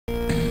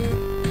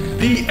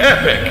the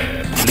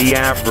epic, the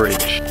average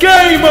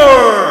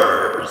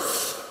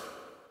gamers!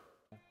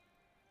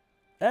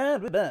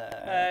 And we're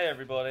back. Hey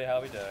everybody,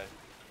 how we doing?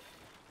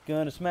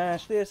 Gonna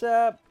smash this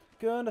up.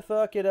 Gonna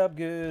fuck it up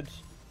good.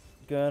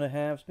 Gonna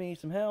have me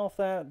some health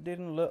that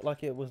didn't look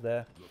like it was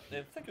there.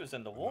 I think it was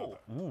in the wall.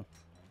 Mm.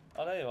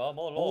 Oh, there you are,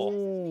 more lore.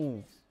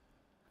 Oh.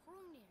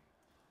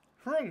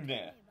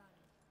 Hrungnir.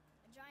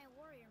 A giant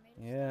warrior made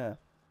of Yeah.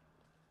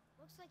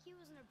 Looks like he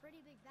was in a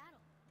pretty big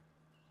battle.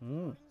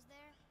 Mm. Odin's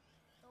there,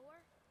 Thor,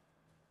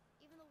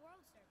 even the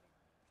world serpent.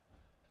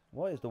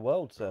 What is the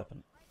world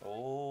serpent?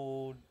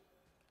 Oh.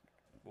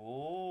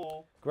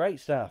 Oh. Great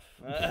stuff.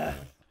 Look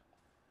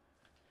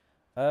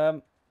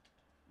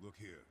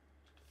here.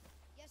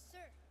 Yes, sir.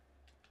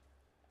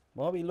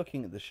 Why are we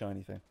looking at this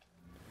shiny thing?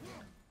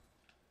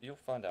 You'll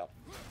find out.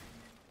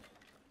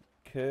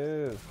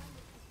 Cool.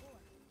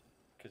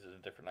 Because it's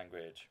a different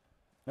language.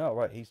 Oh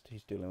right, he's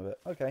dealing with it.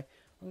 Okay,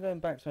 I'm going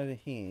back to over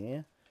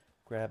here.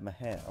 Grab my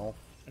health.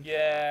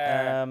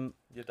 Yeah.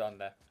 You're done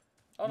there.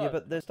 Oh, no. Yeah,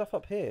 but there's stuff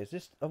up here. Is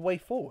this a way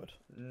forward?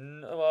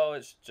 Well,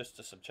 it's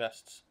just some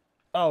chests.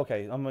 Oh,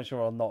 okay. I'm not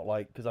sure I'm not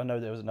like because I know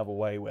there was another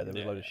way where there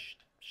was a load of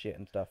shit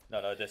and stuff.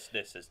 No, this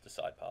is the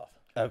side path.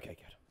 Okay,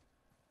 good.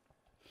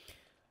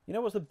 You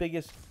know what's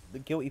the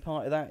guilty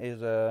part of that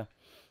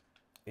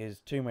is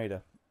Tomb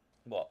Raider.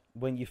 What?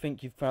 When you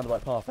think you've found the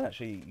right path, and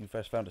actually you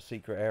first found a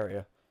secret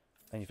area,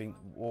 and you think,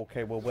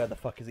 okay, well, where the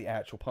fuck is the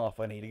actual path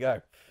I need to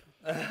go?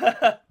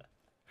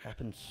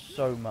 Happens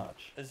so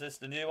much. Is this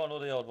the new one or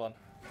the old one?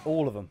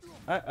 All of them.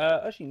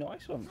 Actually, no, I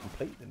still haven't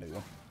completed the new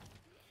one.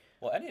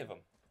 Well, any of them?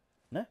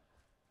 No.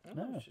 Oh,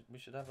 No. We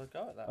should have a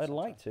go at that. I'd sometime.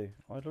 like to.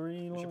 I'd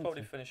really We like should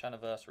probably to. finish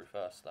Anniversary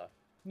first, though.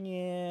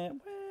 Yeah,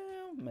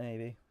 well,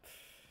 maybe.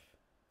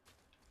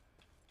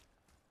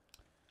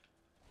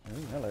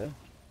 Oh, hello.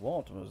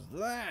 What was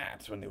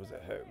that when it was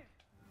at home?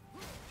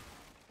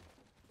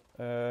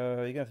 You're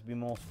going to have to be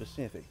more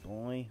specific,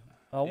 boy.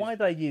 Oh, why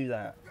did I do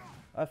that?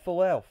 I have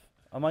full health.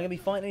 Am I going to be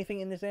fighting anything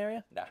in this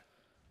area? Nah.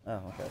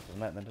 Oh, okay. Doesn't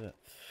matter then, does it?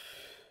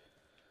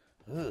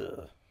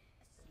 Ugh.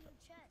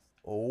 Chest.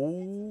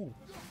 Oh.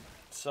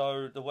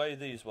 So, the way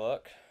these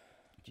work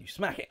Do you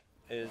smack it?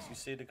 is you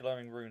see the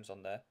glowing runes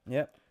on there.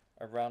 Yep.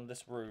 Around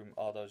this room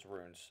are those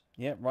runes.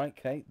 Yep, right,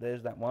 okay.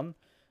 There's that one.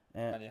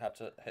 And you have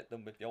to hit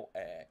them with your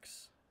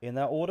axe. In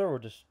that order, or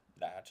just...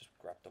 Nah, just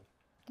grab them.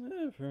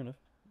 Fair enough.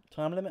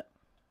 Time limit?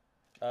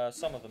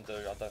 Some of them do.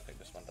 I don't think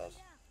this one does.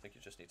 I think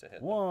you just need to hit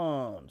them.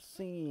 One.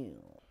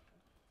 Seal.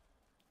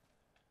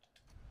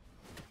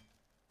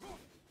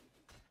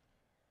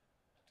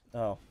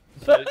 Oh.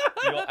 So,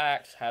 your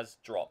axe has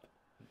drop.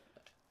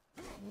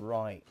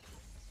 Right.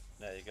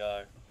 There you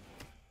go.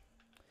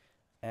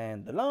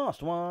 And the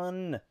last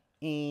one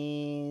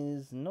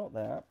is not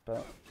that,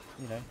 but,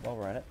 you know, while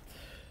we're at it.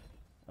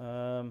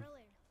 Earlier,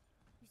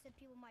 you said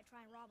people might try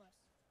and rob us.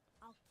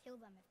 I'll kill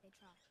them if they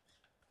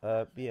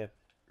try. Yeah.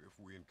 If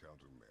we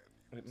encounter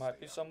men, It might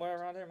be somewhere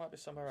around here. It might be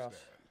somewhere else.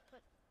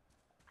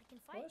 I can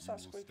fight. What's You that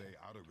will squeak? stay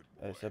out of it,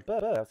 boy. It's a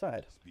bird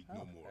outside. Speak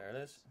no more. There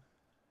it is.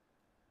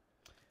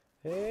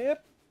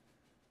 Yep.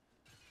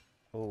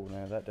 Oh,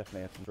 no, that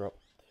definitely had some drop.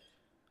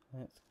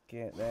 Let's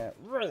get that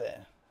right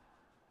there.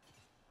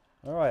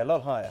 Alright, a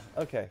lot higher.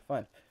 Okay,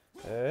 fine.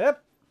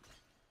 Yep.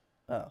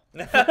 Oh.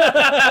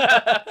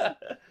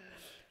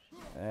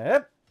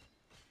 Yep.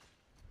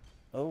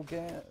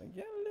 Okay.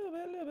 Yeah,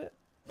 a little bit.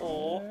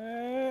 Or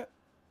you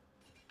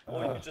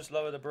Oh. could just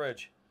lower the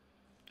bridge.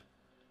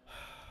 You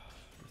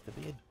have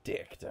to be a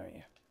dick, don't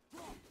you?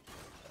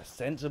 A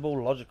sensible,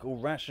 logical,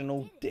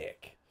 rational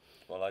dick.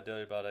 That's what I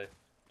do, buddy.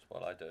 That's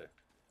what I do.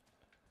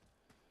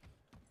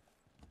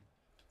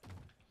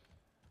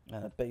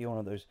 And I bet you're one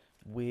of those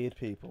weird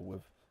people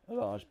with a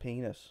large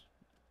penis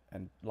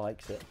and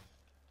likes it.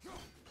 That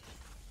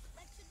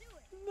should do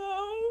it.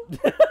 No.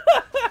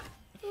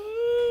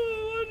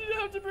 Why did you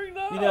have to bring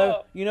that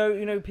up?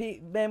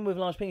 Men with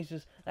large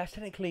penises. That's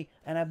technically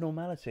an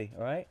abnormality,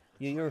 all right?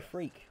 You're a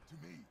freak.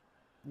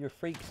 You're a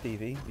freak,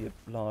 Stevie. You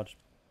large.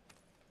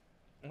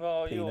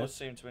 Well, you penis. always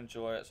seem to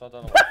enjoy it, so I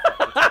don't know what the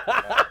fuck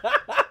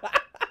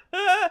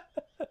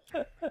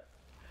you're talking about.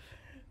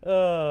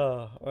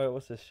 Oh, all right.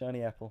 What's this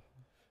shiny apple?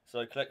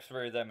 So collect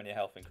 3 of them and your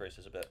health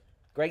increases a bit.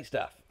 Great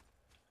stuff.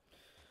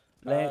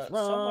 Let's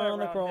Somewhere run around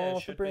here across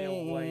the should be a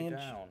way bridge.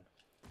 down.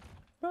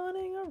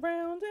 Running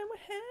around and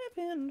we're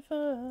having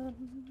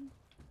fun.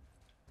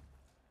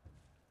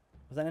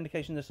 Was that an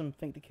indication there's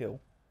something to kill?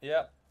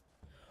 Yep.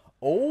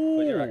 Oh!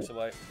 Put your axe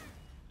away.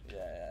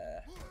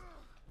 Yeah.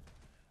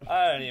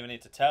 I don't even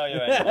need to tell you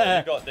anymore.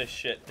 You got this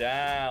shit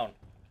down.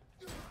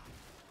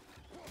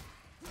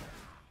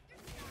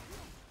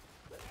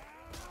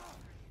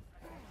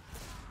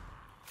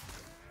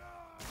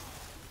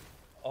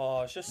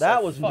 Oh, it's just That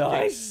so was fucking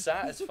nice.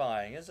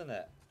 satisfying, isn't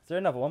it? Is there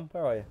another one?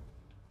 Where are you?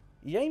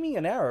 You aiming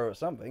an arrow or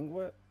something?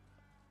 Where?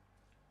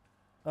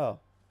 Oh,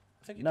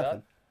 I think you're nothing.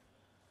 done.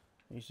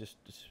 He's just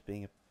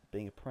being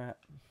a prat.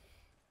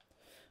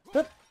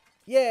 But,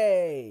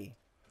 yay!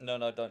 No,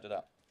 don't do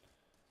that.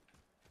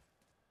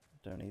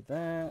 Don't need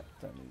that.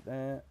 Don't need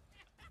that.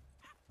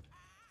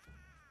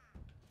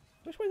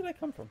 Which way did they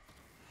come from?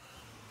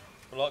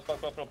 Block,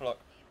 block, block, block, block.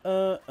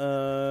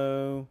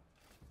 Uh-oh.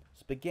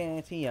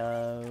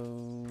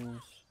 SpaghettiOs.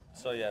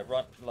 So yeah,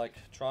 run, like,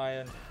 try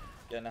and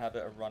get in the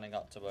habit of running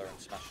up to her and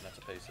smashing her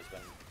to pieces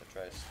when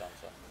Atreus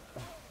stuns her.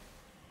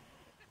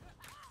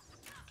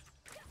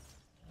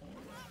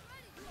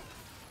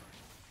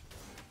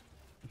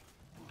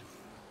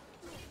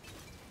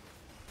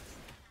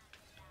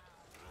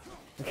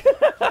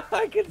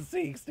 I can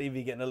see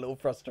Stevie getting a little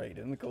frustrated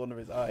in the corner of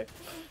his eye.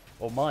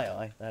 Or my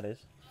eye, that is.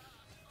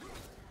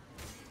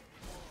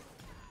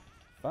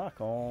 Fuck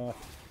off.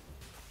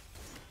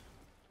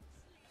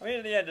 I mean,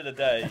 at the end of the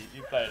day,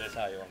 you play this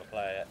how you want to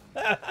play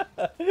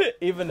it.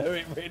 Even though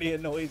it really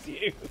annoys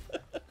you.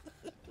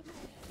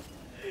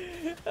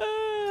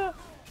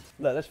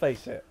 Look, let's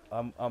face it.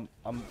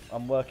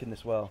 I'm working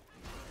this well.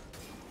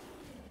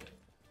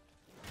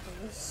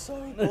 It's so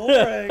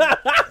boring.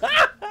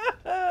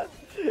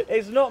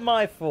 It's not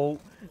my fault.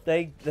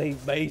 They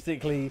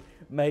basically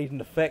made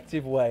an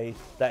effective way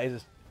that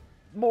is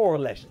more or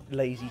less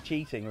lazy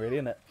cheating, really,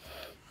 isn't it?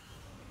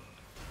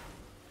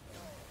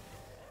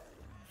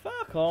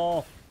 Fuck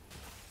off.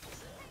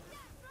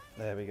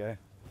 There we go.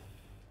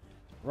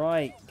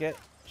 Right, get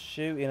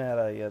shooting at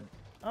her, you...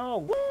 Oh,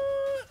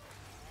 what?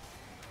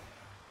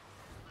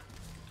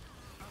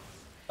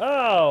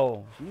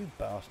 Oh, you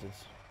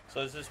bastards.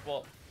 So is this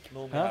what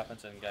normally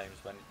happens in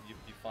games when you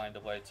find a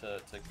way to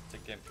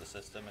gimp the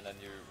system and then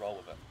you roll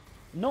with it?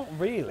 Not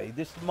really.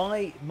 This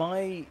my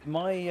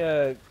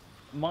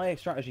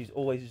strategy is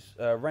always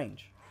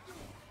range.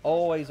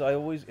 Always,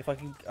 if I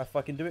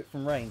can do it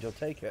from range, I'll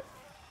take it.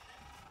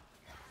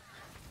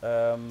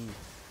 I'm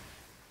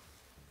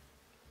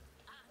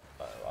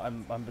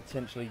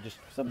potentially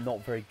just because I'm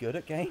not very good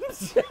at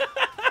games.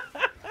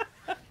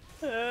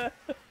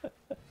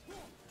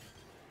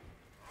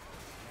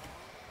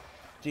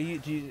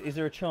 Is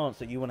there a chance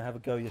that you want to have a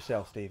go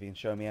yourself, Stevie, and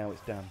show me how it's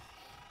done?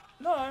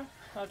 No,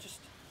 I just...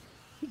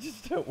 You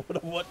just don't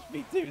want to watch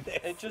me do this.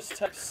 It just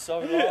takes so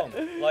long.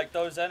 Like,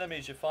 those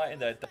enemies you're fighting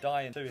there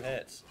die in 2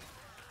 hits.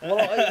 Well,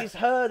 it's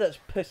her that's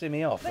pissing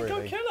me off, then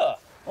really. go kill her!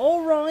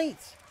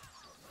 Alright!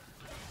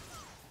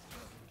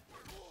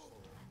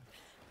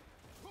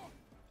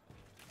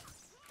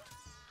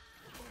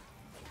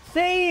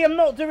 See, I'm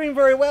not doing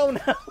very well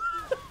now.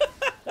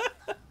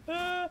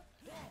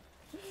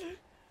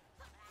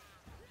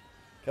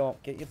 Come on,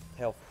 get your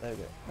health. There we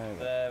go.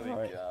 There we All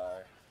right. go.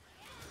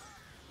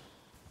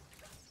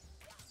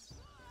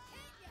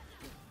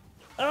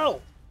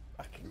 Oh!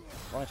 Fucking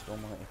Christ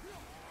almighty.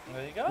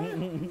 There you go.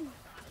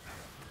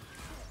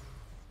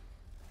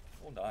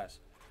 Oh, nice.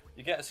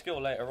 You get a skill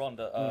later on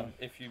that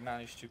if you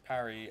manage to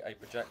parry a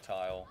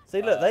projectile...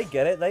 See, look, they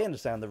get it. They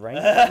understand the range.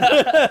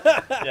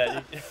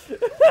 Yeah, you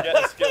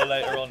get a skill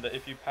later on that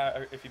if you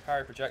parry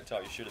a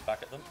projectile, you shoot it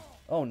back at them.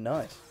 Oh,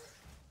 nice.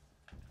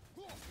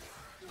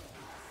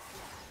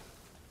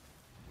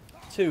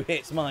 2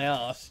 hits my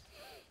ass.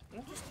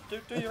 Well, just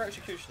do your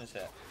executioner's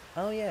hit.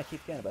 Oh yeah, I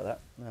keep forgetting about that.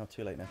 No,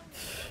 too late now.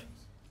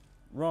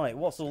 Right,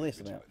 what's all this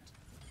about?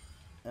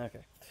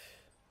 Okay.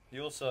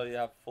 You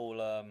have full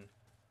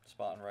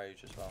Spartan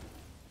Rage as well.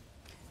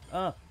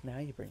 Ah, now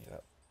you bring it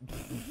up. I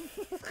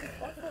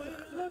thought you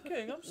was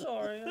looking, I'm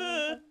sorry.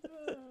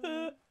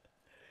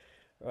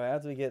 Right, how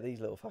do we get these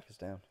little fuckers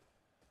down?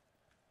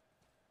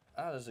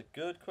 That is a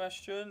good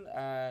question,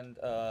 and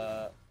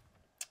I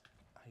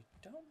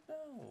don't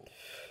know.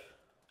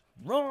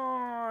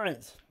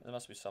 Right! There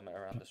must be something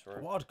around this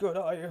room. What good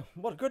are you?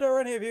 What good are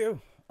any of you?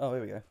 Oh,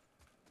 here we go.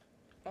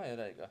 Oh yeah,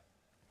 there you go.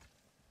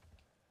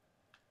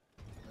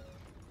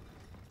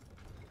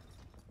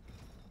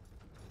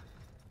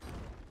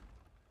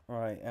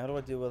 Right, how do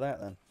I deal with that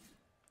then?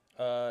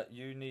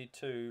 You need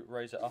to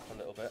raise it up a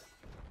little bit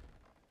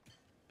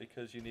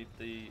because you need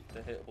the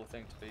hittable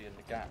thing to be in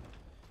the gap.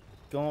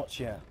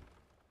 Gotcha.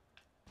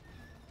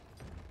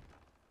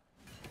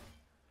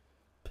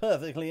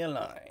 Perfectly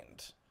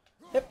aligned.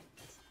 Yep.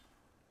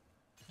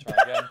 Try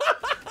again.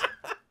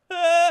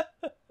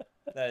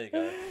 There you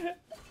go.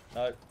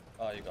 No.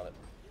 Oh, you got it.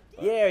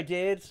 But yeah, I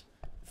did.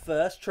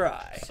 First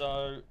try.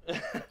 So,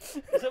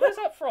 where's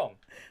that from?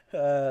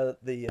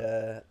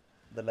 The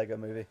Lego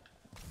movie.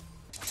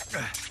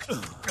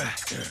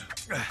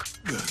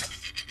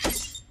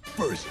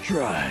 First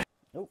try.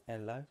 Oh,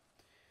 hello.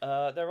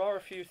 There are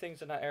a few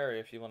things in that area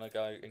if you want to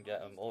go and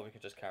get them, or we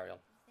can just carry on.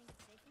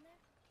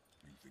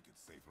 You think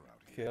it's safer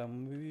out here?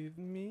 Come with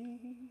me,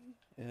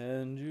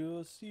 and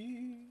you'll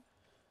see.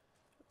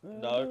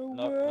 No.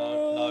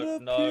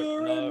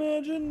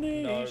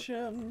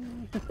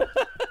 Imagination.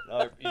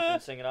 No, you've been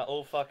singing that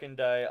all fucking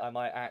day. I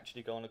might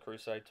actually go on a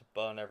crusade to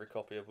burn every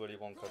copy of Willy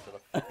Wonka to the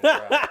fucking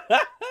ground.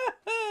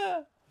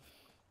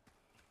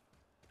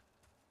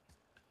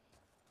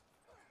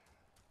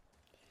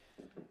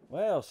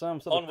 Well,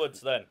 some sort of...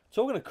 Onwards then.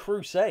 Talking of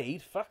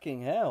crusade,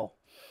 fucking hell.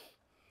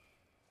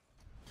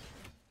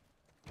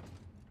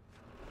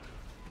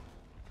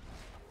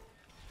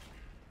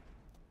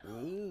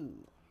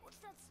 Ooh. What's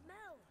that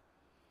smell?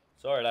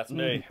 Sorry, that's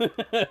me.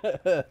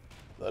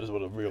 That is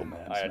what a real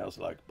man I had smells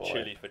like, boy.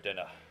 chili for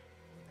dinner.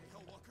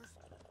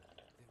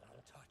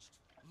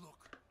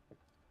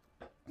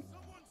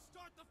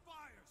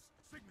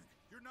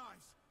 your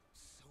knives.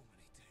 So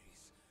many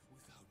days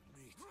without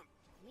meat.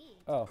 Me?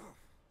 Oh.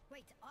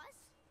 Wait, to us?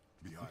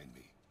 Behind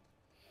me.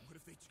 What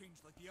if they change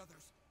like the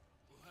others?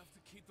 We'll have to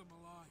keep them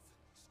alive.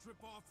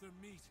 Strip off their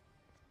meat.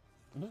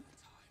 Time.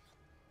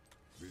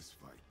 This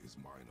fight is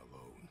mine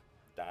alone.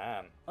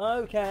 Damn.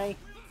 Okay.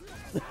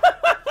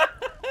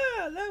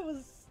 That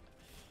was...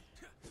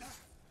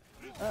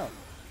 Oh.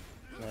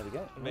 There we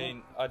go. I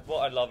mean, what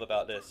I love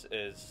about this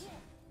is,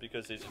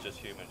 because these are just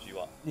humans, you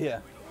are Yeah.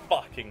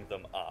 fucking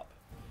them up.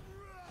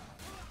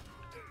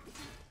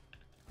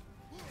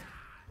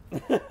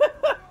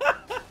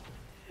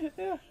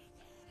 Yeah.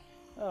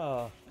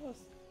 Oh,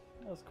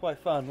 that was quite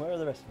fun. Where are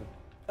the rest of them?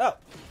 Oh.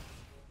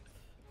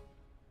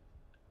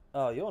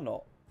 Oh, you're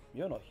not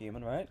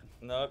human, right?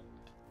 No.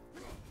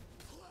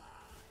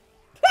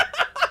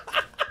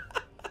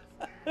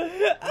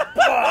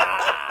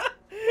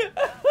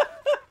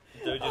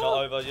 Dude, you're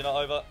not over. You're not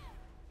over.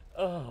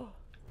 Oh.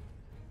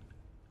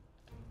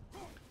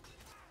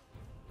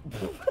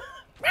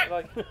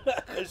 Like,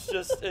 it's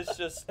just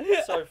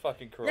so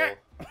fucking cruel.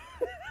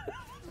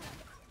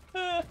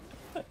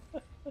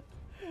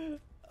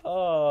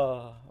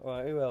 Oh,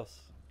 right. Who else?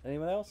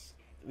 Anyone else?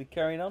 Are we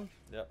carrying on?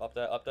 Yep, up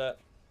there, up there.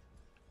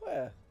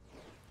 Where?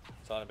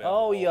 Tiny bit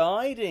Oh, on the you're wall.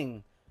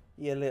 hiding,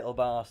 you little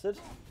bastard.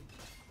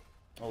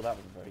 Oh, that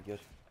wasn't very good.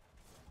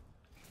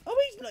 Oh,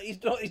 he's not.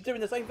 He's not. He's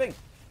doing the same thing.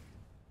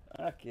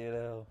 Fucking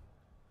hell.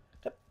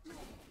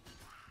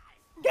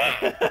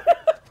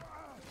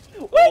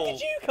 Where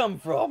did you come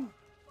from?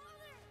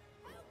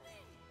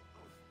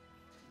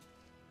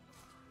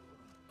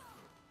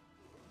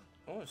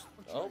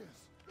 Oh.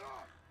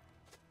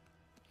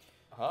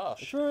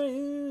 Harsh.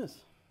 Atreus.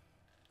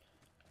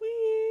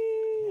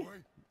 Whee!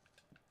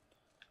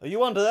 Are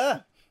you under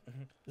there?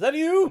 Is that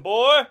you?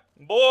 Boy!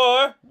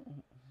 Boy!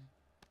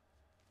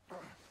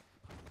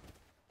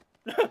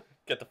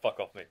 Get the fuck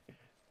off me.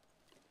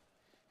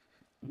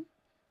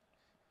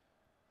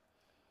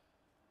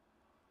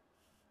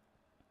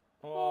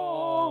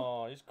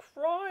 Oh, he's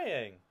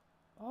crying.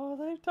 Oh,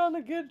 they've done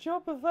a good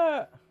job of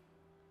that.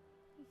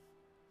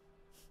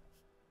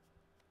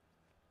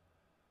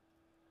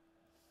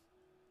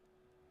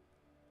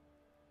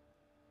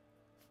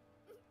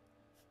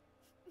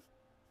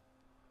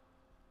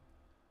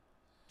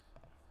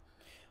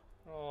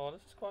 Oh,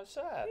 this is quite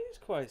sad. It is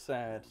quite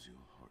sad. Your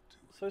heart to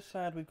it. So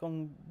sad we've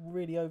gone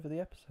really over the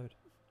episode.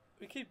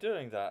 We keep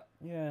doing that.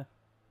 Yeah.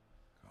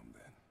 Come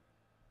then.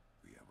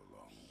 We have a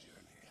long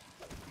journey.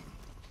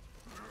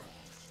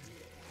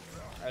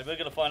 And we're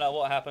going to find out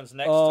what happens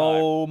next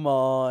Oh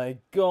my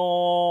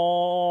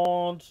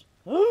god.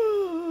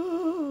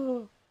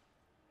 time.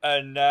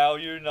 And now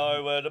you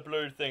know where the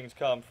blue things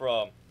come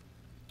from.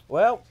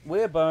 Well,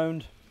 we're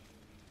boned.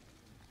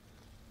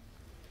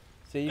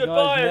 See you Goodbye,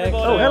 guys next.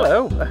 everybody. Oh,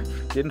 hello.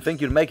 Didn't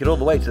think you'd make it all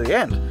the way to the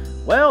end.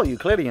 Well, you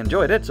clearly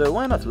enjoyed it, so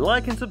why not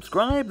like and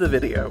subscribe the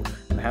video?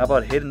 And how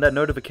about hitting that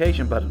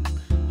notification button?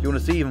 If you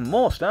want to see even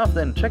more stuff,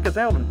 then check us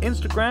out on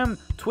Instagram,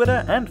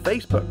 Twitter, and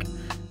Facebook.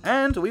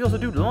 And we also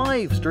do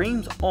live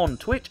streams on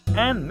Twitch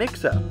and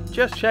Mixer.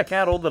 Just check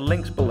out all the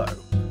links below.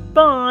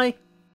 Bye!